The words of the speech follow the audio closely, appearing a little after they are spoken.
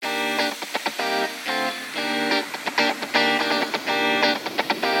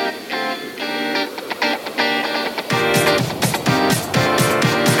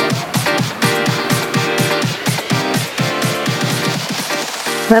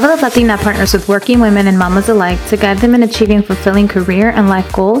Level Up Latina partners with working women and mamas alike to guide them in achieving fulfilling career and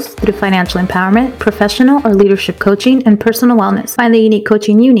life goals through financial empowerment, professional or leadership coaching, and personal wellness. Find the unique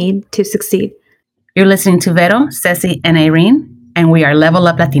coaching you need to succeed. You're listening to Vero, Ceci, and Irene, and we are Level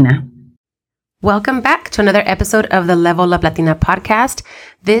Up Latina. Welcome back to another episode of the Level Up Latina podcast.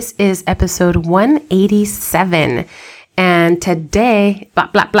 This is episode 187. And today,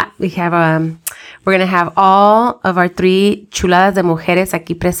 we have we're going to have all of our three chuladas de mujeres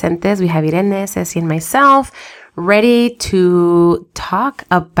aquí presentes. We have Irene, Ceci, and myself ready to talk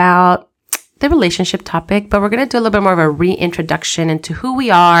about the relationship topic, but we're going to do a little bit more of a reintroduction into who we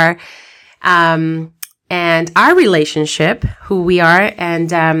are, and our relationship, who we are,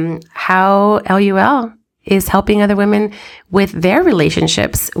 and how LUL is helping other women with their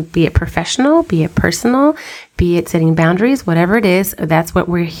relationships, be it professional, be it personal, be it setting boundaries, whatever it is, that's what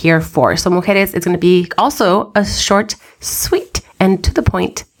we're here for. So, mujeres, it's going to be also a short, sweet, and to the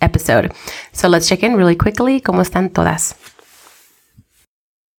point episode. So let's check in really quickly. ¿Cómo están todas?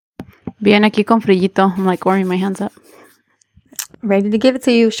 Bien aquí con frillito. I'm like warming my hands up. Ready to give it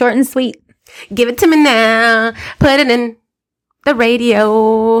to you, short and sweet. Give it to me now. Put it in the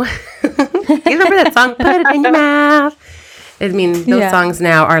radio. You remember that song? Put it in your mouth. I mean, those songs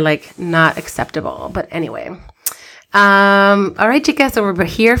now are like not acceptable. But anyway. All right, chicas. So we're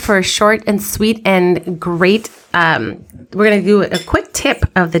here for a short and sweet and great. We're going to do a quick tip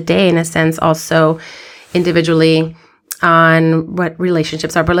of the day, in a sense, also individually on what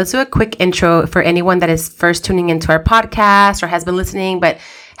relationships are. But let's do a quick intro for anyone that is first tuning into our podcast or has been listening, but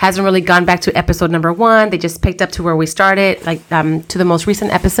hasn't really gone back to episode number 1. They just picked up to where we started, like to the most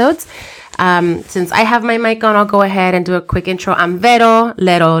recent episodes. Since I have my mic on, I'll go ahead and do a quick intro. I'm Vero,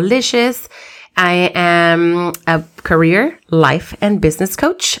 Lero-licious. I am a career, life, and business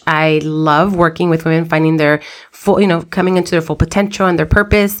coach. I love working with women, finding their full, coming into their full potential and their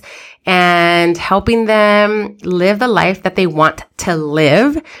purpose, and helping them live the life that they want to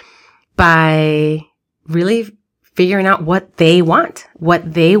live by really figuring out what they want,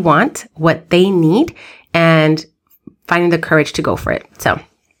 what they need, and finding the courage to go for it. So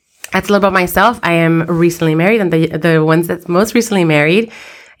that's a little about myself. I am recently married, and the ones that's most recently married,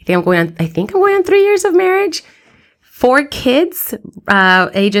 I think I'm going on 3 years of marriage, 4 kids,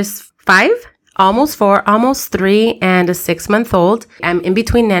 ages 5, almost 4, almost 3, and a 6-month-old. I'm in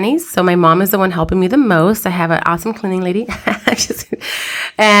between nannies, so my mom is the one helping me the most. I have an awesome cleaning lady.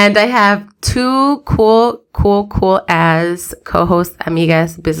 And I have 2 cool as co-hosts,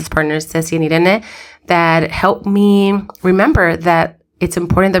 amigas, business partners, Ceci and Irene, that help me remember that it's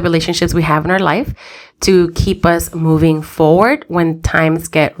important, the relationships we have in our life, to keep us moving forward when times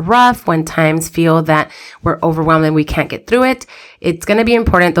get rough, when times feel that we're overwhelmed and we can't get through it. It's going to be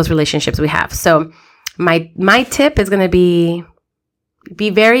important, those relationships we have. So my tip is going to be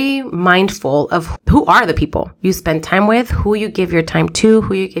very mindful of who are the people you spend time with, who you give your time to,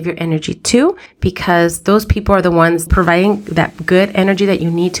 who you give your energy to, because those people are the ones providing that good energy that you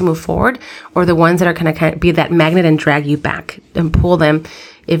need to move forward, or the ones that are going to kind of be that magnet and drag you back and pull them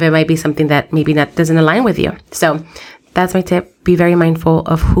if it might be something that maybe not doesn't align with you. So that's my tip. Be very mindful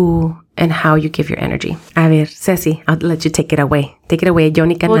of who and how you give your energy. A ver, Ceci, I'll let you take it away. Take it away,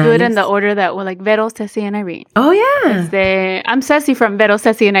 Johnny Canales. We'll do it in the order that we're like Vero, Ceci, and Irene. Oh, yeah. I'm Ceci from Vero,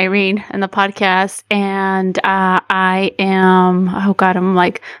 Ceci, and Irene in the podcast. And I am, I'm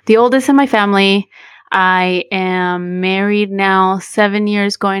like the oldest in my family. I am married now 7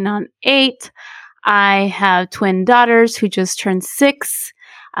 years, going on 8. I have twin daughters who just turned 6.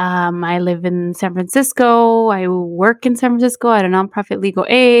 I live in San Francisco. I work in San Francisco at a nonprofit legal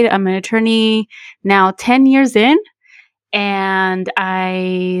aid. I'm an attorney now 10 years in, and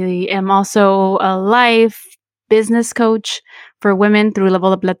I am also a life business coach for women through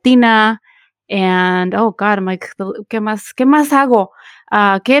Level Up Latina. And I'm like, ¿qué más hago?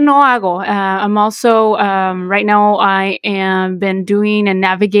 ¿Qué no hago? I'm also, right now I am been doing and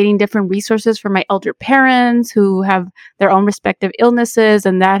navigating different resources for my elder parents who have their own respective illnesses.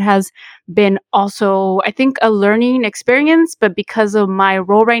 And that has been also, I think, a learning experience. But because of my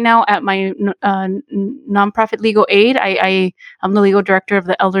role right now at my nonprofit legal aid, I'm the legal director of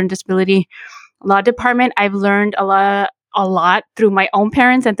the Elder and Disability Law Department. I've learned a lot through my own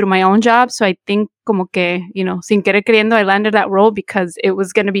parents and through my own job. So I think como que, sin querer queriendo, I landed that role because it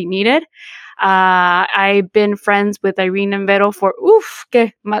was going to be needed. I've been friends with Irene and Vero for,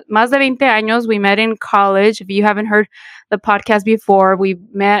 más de 20 años. We met in college. If you haven't heard the podcast before, we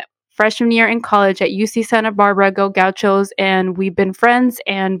met freshman year in college at UC Santa Barbara, Go Gauchos, and we've been friends,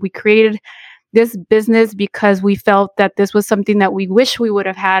 and we created this business because we felt that this was something that we wish we would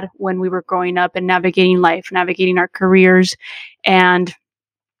have had when we were growing up and navigating life, navigating our careers. And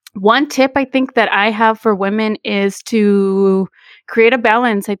one tip I think that I have for women is to create a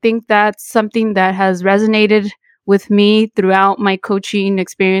balance. I think that's something that has resonated with me throughout my coaching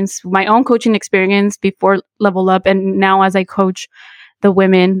experience, my own coaching experience before Level Up, and now as I coach the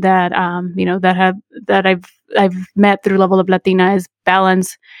women that I've met through Level Up Latina, is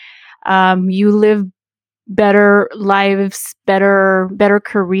balance. You live better lives, better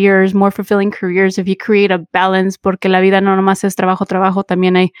careers, more fulfilling careers if you create a balance, porque la vida no nomás es trabajo, trabajo,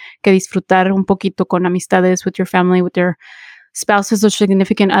 también hay que disfrutar un poquito con amistades, with your family, with your spouses or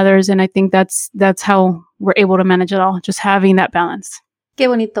significant others, and I think that's how we're able to manage it all, just having that balance. Qué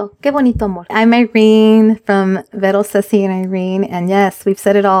bonito amor. I'm Irene from Vero, Ceci, and Irene, and yes, we've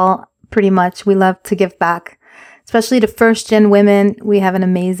said it all pretty much. We love to give back, especially to first-gen women. We have an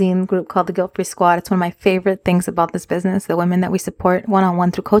amazing group called the Guilt-Free Squad. It's one of my favorite things about this business, the women that we support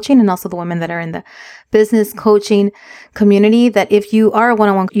one-on-one through coaching, and also the women that are in the business coaching community, that if you are a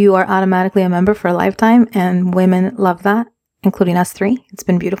one-on-one, you are automatically a member for a lifetime, and women love that, including us three. It's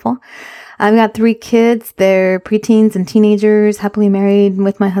been beautiful. I've got 3 kids. They're preteens and teenagers, happily married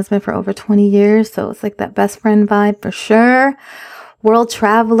with my husband for over 20 years. So it's like that best friend vibe for sure. World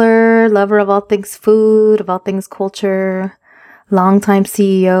traveler, lover of all things food, of all things culture, longtime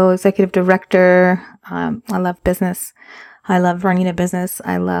CEO, executive director. I love business. I love running a business.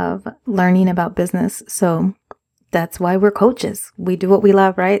 I love learning about business. So that's why we're coaches. We do what we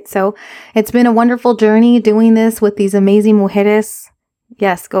love, right? So it's been a wonderful journey doing this with these amazing mujeres.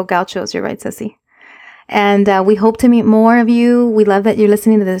 Yes, go Gauchos. You're right, Ceci. And we hope to meet more of you. We love that you're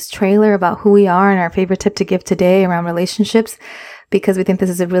listening to this trailer about who we are and our favorite tip to give today around relationships, because we think this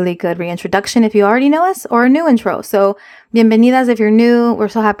is a really good reintroduction if you already know us, or a new intro. So bienvenidas if you're new. We're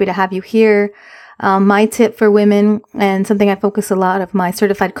so happy to have you here. My tip for women, and something I focus a lot of my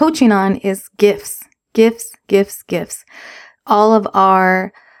certified coaching on, is gifts. Gifts, gifts, gifts. All of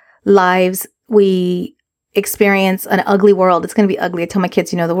our lives, we experience an ugly world. It's going to be ugly. I tell my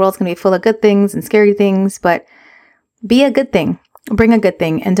kids, the world's going to be full of good things and scary things, but be a good thing. Bring a good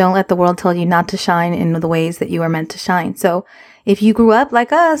thing, and don't let the world tell you not to shine in the ways that you are meant to shine. So if you grew up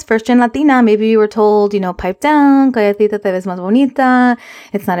like us, first-gen Latina, maybe you were told, pipe down, calladita te ves más bonita.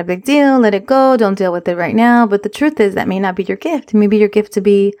 It's not a big deal. Let it go. Don't deal with it right now. But the truth is that may not be your gift. It may be your gift to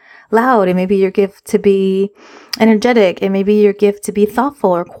be loud. It may be your gift to be energetic. It may be your gift to be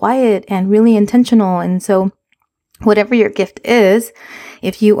thoughtful or quiet and really intentional. And so whatever your gift is,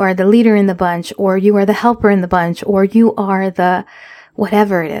 if you are the leader in the bunch, or you are the helper in the bunch, or you are the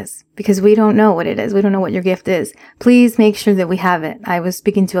whatever it is, because we don't know what it is. We don't know what your gift is. Please make sure that we have it. I was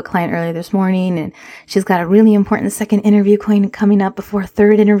speaking to a client earlier this morning, and she's got a really important second interview coming up before a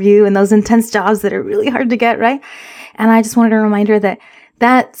third interview, and those intense jobs that are really hard to get, right? And I just wanted to remind her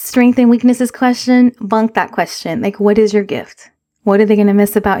that strength and weaknesses question, bunk that question. Like, what is your gift? What are they going to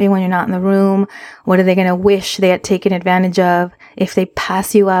miss about you when you're not in the room? What are they going to wish they had taken advantage of? If they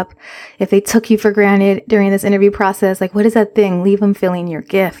pass you up, if they took you for granted during this interview process, like, what is that thing? Leave them feeling your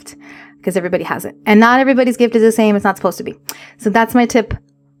gift, because everybody has it. And not everybody's gift is the same. It's not supposed to be. So that's my tip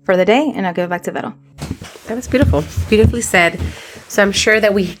for the day. And I'll give it back to Vero. That was beautiful. Beautifully said. So I'm sure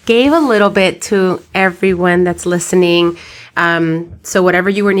that we gave a little bit to everyone that's listening. So whatever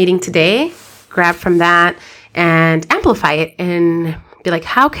you were needing today, grab from that and amplify it and be like,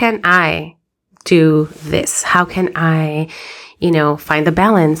 how can I do this? How can I, find the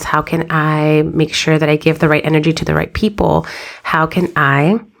balance? How can I make sure that I give the right energy to the right people? How can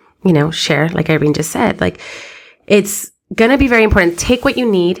I, share, like Irene just said, like, it's going to be very important. Take what you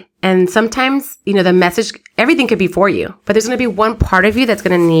need. And sometimes, the message, everything could be for you, but there's going to be one part of you that's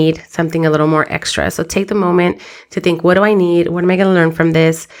going to need something a little more extra. So take the moment to think, what do I need? What am I going to learn from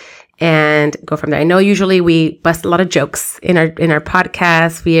this? And go from there. I know usually we bust a lot of jokes in our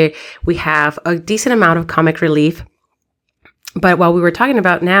podcast. We have a decent amount of comic relief. But while we were talking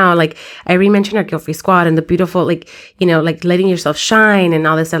about now, like Irene mentioned our Guilt-Free Squad and the beautiful, like letting yourself shine and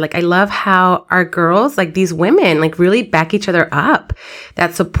all this stuff. Like, I love how our girls, like these women, like really back each other up.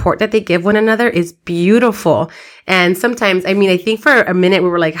 That support that they give one another is beautiful. And sometimes, I think for a minute we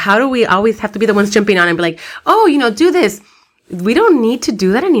were like, how do we always have to be the ones jumping on and be like, oh, do this? We don't need to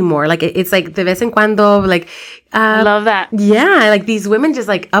do that anymore. Like, it's like de vez en cuando, like, love that. Yeah. Like, these women just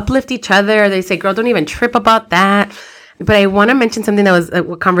like uplift each other. They say, girl, don't even trip about that. But I want to mention something that was a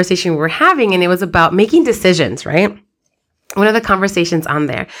conversation we were having, and it was about making decisions, right? One of the conversations on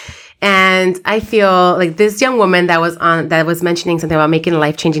there. And I feel like this young woman that was mentioning something about making a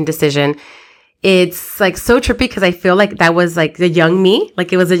life-changing decision. It's like so trippy, because I feel like that was like the young me.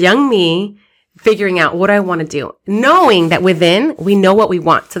 Like, it was a young me figuring out what I want to do, knowing that within we know what we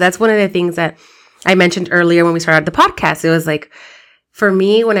want. So that's one of the things that I mentioned earlier when we started the podcast. It was like, for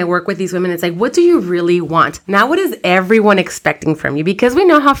me, when I work with these women, it's like, what do you really want? Not what is everyone expecting from you? Because we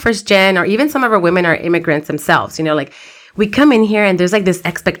know how first gen or even some of our women are immigrants themselves, you know, like we come in here and there's like this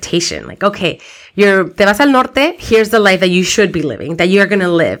expectation, like, okay, te vas al norte, here's the life that you should be living, that you're going to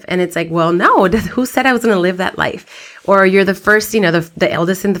live. And it's like, well, no, who said I was going to live that life? Or you're the first, you know, the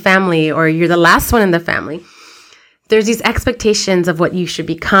eldest in the family, or you're the last one in the family. There's these expectations of what you should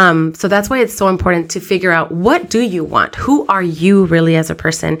become. So that's why it's so important to figure out, what do you want? Who are you really as a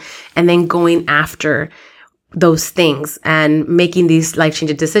person? And then going after those things and making these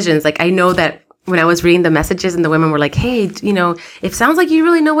life-changing decisions. Like, I know that when I was reading the messages and the women were like, hey, you know, it sounds like you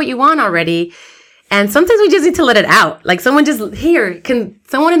really know what you want already. And sometimes we just need to let it out. Like, someone in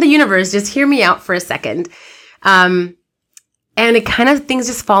the universe just hear me out for a second? And it kind of, things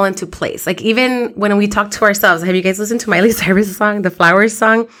just fall into place. Like, even when we talk to ourselves, have you guys listened to Miley Cyrus' song, the Flowers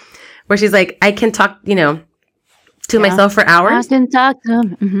song, where she's like, I can talk, you know, to myself for hours. I can talk to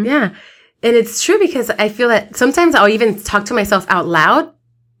them. Mm-hmm. Yeah. And it's true, because I feel that sometimes I'll even talk to myself out loud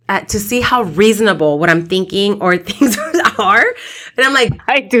to see how reasonable what I'm thinking or things are. And I'm like,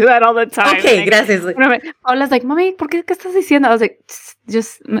 I do that all the time. Okay, gracias. Paula's like, Mami, ¿qué estás diciendo? I was like,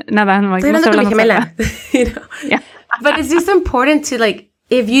 just nada. I'm like, estoy hablando con mi gemela. You know? Yeah. But it's just important to, like,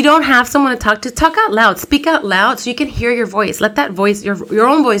 if you don't have someone to talk out loud, speak out loud so you can hear your voice. Let that voice, your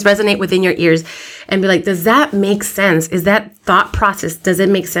own voice, resonate within your ears and be like, does that make sense? Is that thought process, does it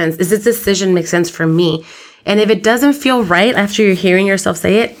make sense? Does this decision make sense for me? And if it doesn't feel right after you're hearing yourself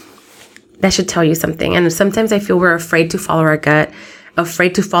say it, that should tell you something. And sometimes I feel we're afraid to follow our gut,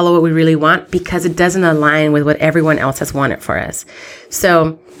 afraid to follow what we really want, because it doesn't align with what everyone else has wanted for us.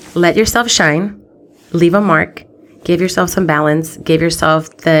 So let yourself shine, leave a mark, give yourself some balance, give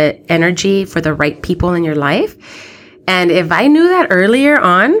yourself the energy for the right people in your life. And if I knew that earlier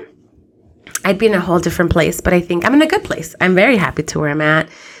on, I'd be in a whole different place. But I think I'm in a good place. I'm very happy to where I'm at.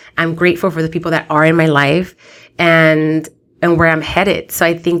 I'm grateful for the people that are in my life and where I'm headed. So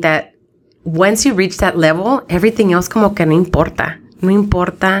I think that once you reach that level, everything else como que no importa. No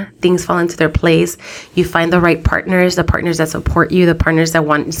importa. Things fall into their place. You find the right partners, the partners that support you, the partners that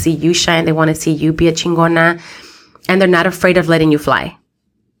want to see you shine. They want to see you be a chingona. And they're not afraid of letting you fly,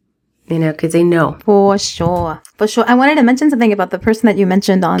 you know, because they know. For sure. For sure. I wanted to mention something about the person that you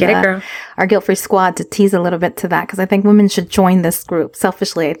mentioned on our Guilt-Free Squad, to tease a little bit to that, because I think women should join this group.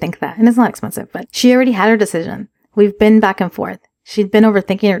 Selfishly, I think that. And it's not expensive, but she already had her decision. We've been back and forth. She'd been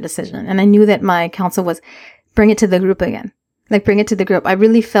overthinking her decision. And I knew that my counsel was, bring it to the group again. Like, bring it to the group. I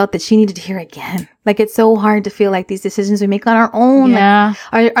really felt that she needed to hear it again. Like, it's so hard to feel like these decisions we make on our own. Yeah.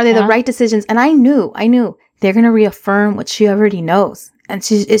 Like, are they the right decisions? And I knew they're going to reaffirm what she already knows. And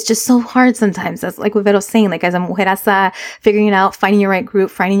it's just so hard sometimes. That's like what Vero's saying, like, as a mujeraza, figuring it out, finding your right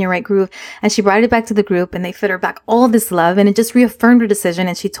groove. And she brought it back to the group and they fed her back all this love, and it just reaffirmed her decision.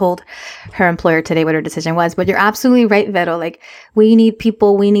 And she told her employer today what her decision was. But you're absolutely right, Vero. Like, we need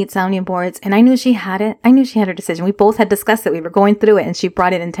people, we need sounding boards. And I knew she had it. I knew she had her decision. We both had discussed it. We were going through it, and she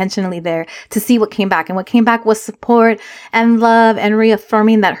brought it intentionally there to see what came back. And what came back was support and love and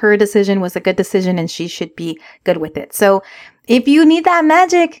reaffirming that her decision was a good decision and she should be good with it. So if you need that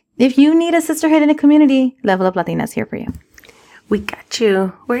magic, if you need a sisterhood in a community, Level Up Latina is here for you. We got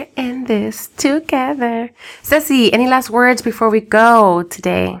you. We're in this together. Ceci, any last words before we go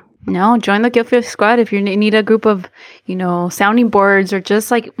today? No, join the Guilt-Free Squad if you need a group of, you know, sounding boards, or just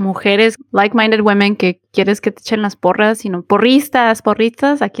like mujeres, like-minded women que quieres que te echen las porras, you know, porristas,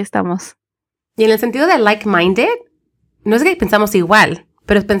 aquí estamos. Y en el sentido de like-minded, no es que pensamos igual,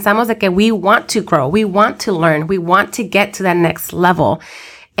 pero pensamos de que we want to grow, we want to learn, we want to get to that next level.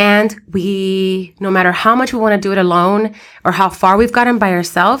 And we, no matter how much we want to do it alone or how far we've gotten by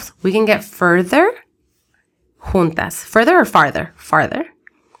ourselves, we can get further juntas. Further or farther? Farther.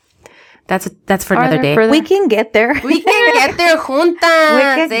 That's for another day. We can get there. We can get there juntas. We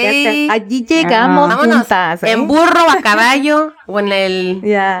can get there. Allí llegamos juntas. En burro, a caballo, o en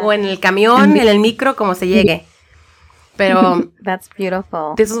el camión, en el micro, como se llegue. Pero that's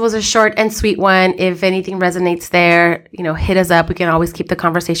beautiful. This was a short and sweet one. If anything resonates there, you know, hit us up. We can always keep the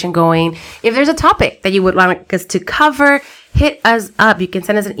conversation going. If there's a topic that you would like us to cover, hit us up. You can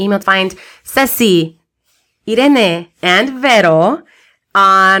send us an email to find Ceci, Irene, and Vero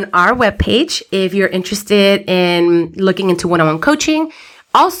on our webpage if you're interested in looking into one-on-one coaching.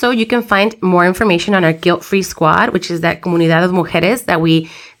 Also, you can find more information on our Guilt-Free Squad, which is that comunidad of mujeres that we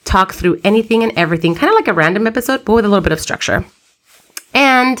talk through anything and everything, kind of like a random episode, but with a little bit of structure.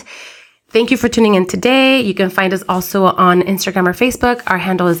 And Thank you for tuning in today. You can find us also on Instagram or Facebook. Our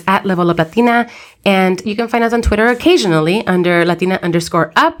handle is at Level Up Latina. And you can find us on Twitter occasionally under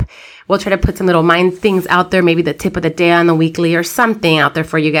Latina_up. We'll try to put some little mind things out there, maybe the tip of the day on the weekly or something out there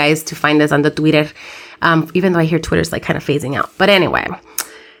for you guys to find us on the Twitter. Even though I hear Twitter's like kind of phasing out. But anyway,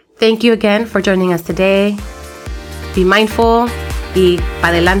 thank you again for joining us today. Be mindful y pa'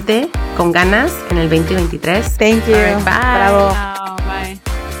 adelante con ganas en el 2023. Thank you. All right, bye. Bravo.